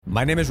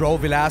My name is Raul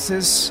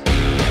Villacis,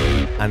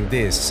 and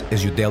this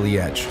is your Daily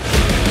Edge.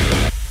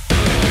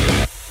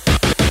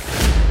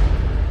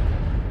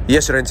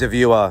 Yesterday, I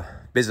interviewed a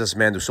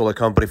businessman who sold a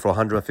company for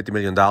 $150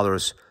 million a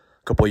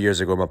couple of years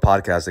ago on my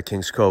podcast, The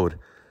King's Code.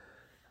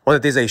 One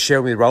of the things I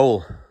shared with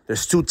Raul,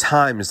 there's 2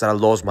 times that I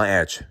lost my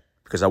edge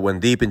because I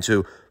went deep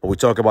into what we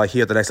talk about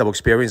here at the Next Level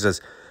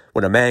Experiences,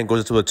 when a man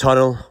goes into the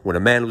tunnel, when a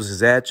man loses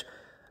his edge.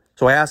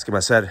 So I asked him, I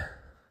said,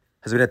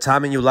 has there been a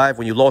time in your life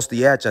when you lost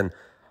the edge, and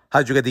how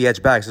did you get the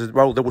edge back? He said,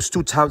 well, there was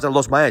 2 times I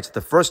lost my edge. The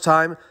first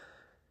time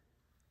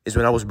is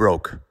when I was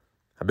broke.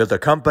 I built a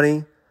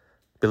company,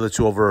 built it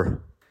to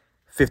over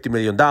 $50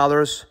 million. I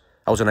was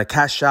going to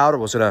cash out. I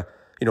was going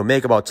to,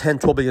 make about $10,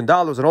 $12 billion. And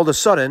all of a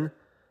sudden,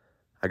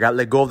 I got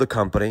let go of the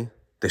company.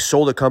 They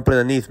sold the company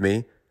underneath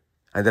me.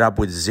 I ended up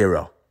with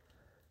 0.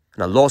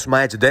 And I lost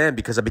my edge then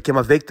because I became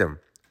a victim.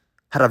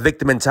 Had a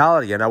victim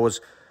mentality. And I was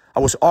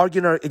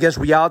arguing against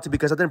reality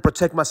because I didn't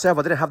protect myself.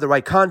 I didn't have the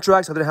right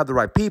contracts. I didn't have the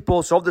right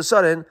people. So all of a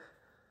sudden,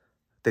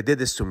 they did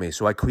this to me.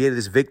 So I created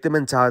this victim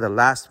mentality that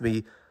lasted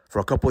me for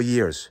a couple of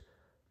years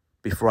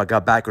before I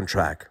got back on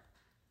track.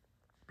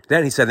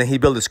 Then he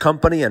built this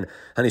company and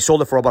he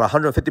sold it for about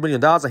 $150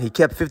 million, and he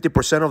kept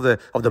 50%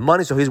 of the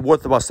money. So he's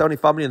worth about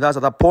 $75 million at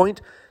that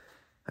point.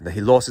 And then he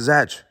lost his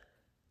edge.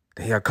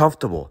 Then he got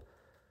comfortable.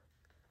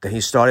 Then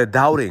he started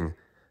doubting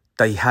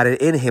that he had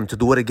it in him to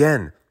do it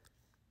again.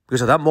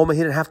 Because at that moment,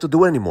 he didn't have to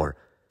do it anymore.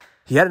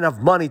 He had enough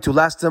money to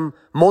last him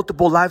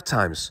multiple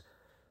lifetimes.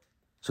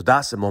 So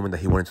that's the moment that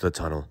he went into the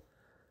tunnel.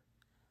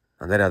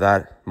 And then at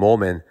that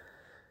moment,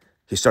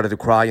 he started to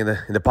cry in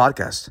the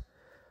podcast.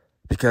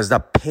 Because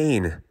that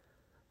pain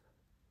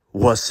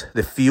was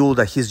the fuel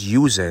that he's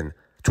using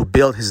to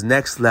build his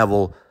next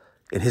level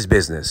in his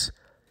business.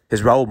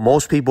 Raul,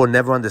 most people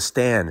never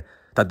understand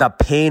that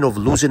pain of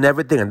losing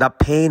everything and that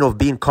pain of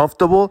being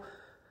comfortable,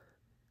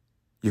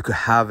 you could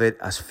have it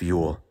as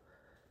fuel.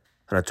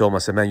 And I told him, I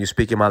said, man, you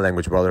speak in my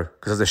language, brother,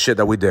 because that's the shit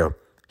that we do.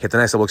 Here at the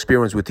Next Level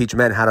Experience, we teach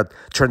men how to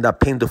turn that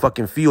pain to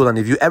fucking fuel. And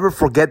if you ever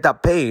forget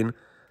that pain,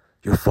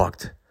 you're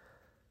fucked.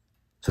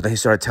 So then he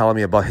started telling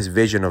me about his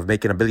vision of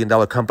making $1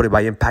 billion company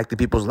by impacting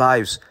people's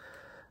lives,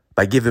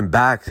 by giving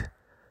back,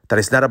 that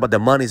it's not about the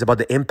money, it's about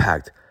the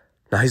impact.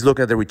 Now he's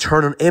looking at the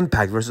return on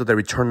impact versus the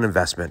return on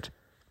investment.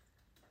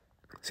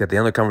 See, at the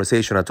end of the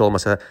conversation, I told him, I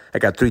said, I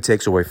got 3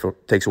 takes away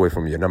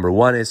from you. Number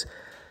 1 is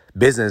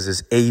business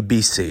is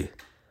ABC.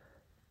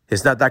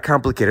 It's not that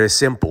complicated. It's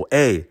simple.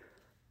 A,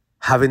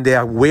 having the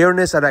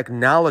awareness and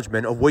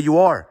acknowledgement of where you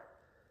are.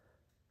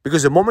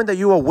 Because the moment that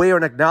you are aware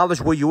and acknowledge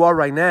where you are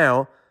right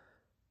now,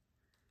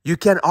 you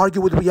can't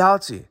argue with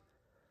reality.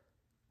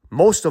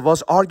 Most of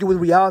us argue with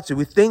reality.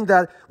 We think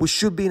that we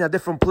should be in a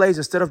different place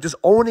instead of just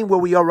owning where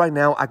we are right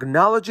now,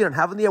 acknowledging and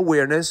having the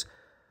awareness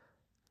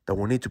that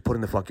we need to put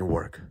in the fucking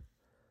work.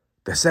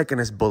 The second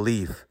is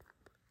belief.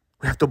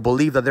 We have to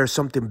believe that there's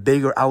something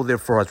bigger out there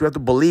for us. We have to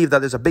believe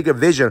that there's a bigger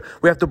vision.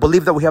 We have to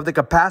believe that we have the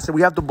capacity.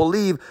 We have to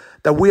believe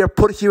that we are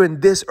put here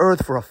in this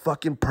earth for a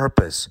fucking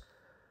purpose.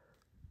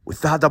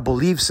 Without that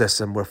belief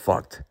system, we're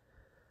fucked.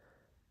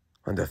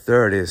 And the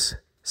third is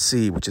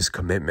C, which is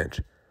commitment.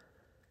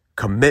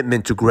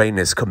 Commitment to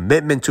greatness.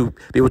 Commitment to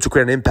be able to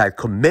create an impact.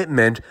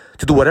 Commitment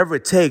to do whatever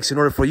it takes in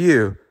order for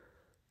you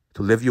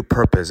to live your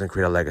purpose and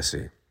create a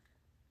legacy.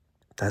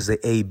 That's the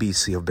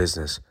ABC of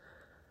business.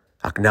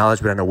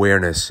 Acknowledgement and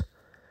awareness.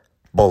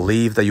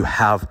 Believe that you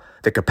have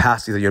the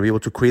capacity, that you're able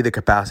to create the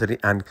capacity,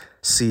 and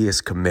C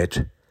is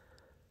commit.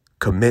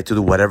 Commit to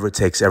do whatever it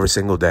takes every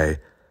single day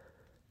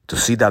to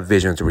see that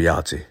vision to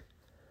reality.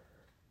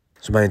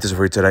 So my intention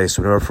for you today is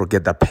to never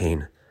forget that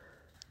pain.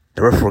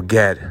 Never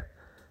forget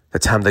the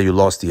time that you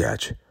lost the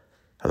edge.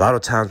 A lot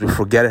of times we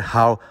forget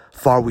how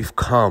far we've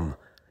come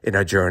in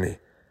our journey.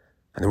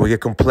 And then we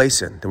get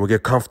complacent, then we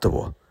get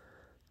comfortable.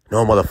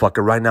 No,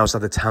 motherfucker, right now is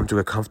not the time to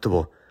get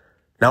comfortable.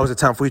 Now is the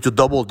time for you to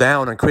double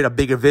down and create a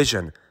bigger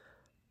vision.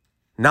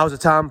 Now is the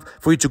time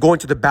for you to go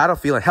into the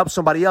battlefield and help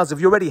somebody else.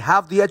 If you already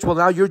have the edge, well,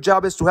 now your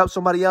job is to help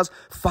somebody else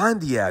find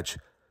the edge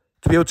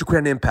to be able to create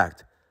an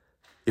impact.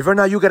 If right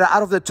now you get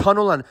out of the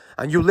tunnel and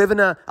you're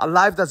living a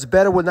life that's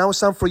better, well, now it's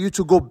time for you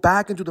to go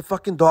back into the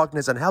fucking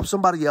darkness and help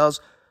somebody else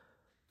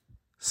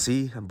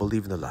see and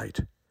believe in the light.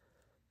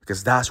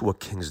 Because that's what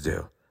kings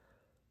do.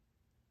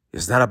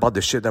 It's not about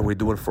the shit that we're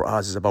doing for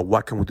us. It's about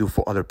what can we do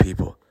for other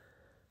people.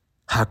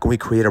 How can we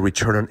create a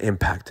return on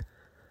impact?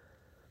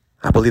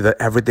 I believe that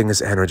everything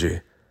is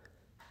energy.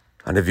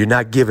 And if you're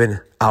not giving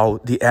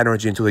out the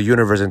energy into the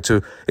universe,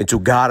 into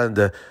God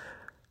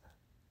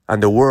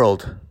and the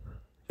world,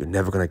 you're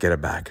never going to get it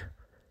back.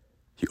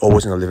 You're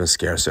always going to live in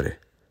scarcity.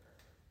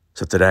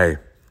 So today,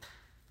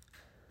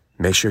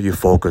 make sure you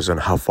focus on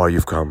how far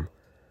you've come.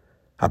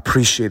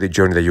 Appreciate the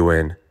journey that you're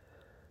in.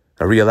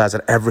 And realize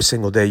that every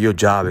single day, your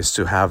job is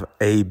to have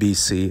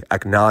ABC,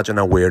 acknowledge an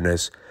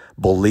awareness,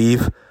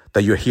 believe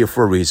that you're here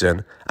for a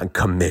reason, and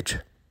commit.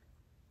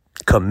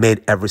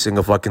 Commit every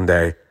single fucking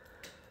day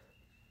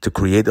to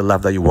create the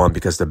life that you want,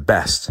 because the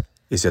best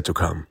is yet to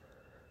come.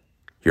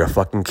 You're a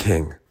fucking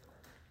king.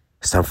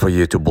 It's time for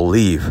you to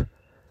believe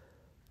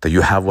that you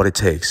have what it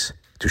takes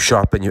to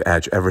sharpen your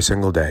edge every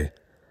single day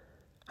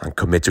and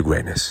commit to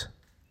greatness.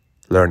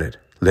 Learn it,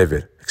 live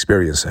it,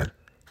 experience it.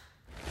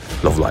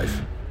 Love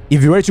life.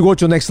 If you're ready to go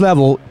to the next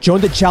level, join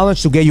the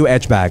challenge to get your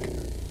edge back.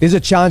 This is a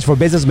challenge for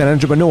businessmen and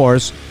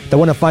entrepreneurs that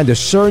want to find the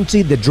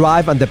certainty, the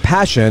drive, and the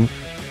passion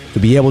to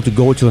be able to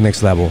go to the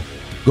next level.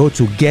 Go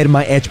to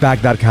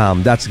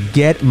getmyedgeback.com. That's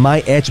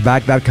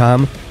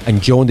getmyedgeback.com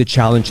and join the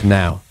challenge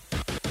now.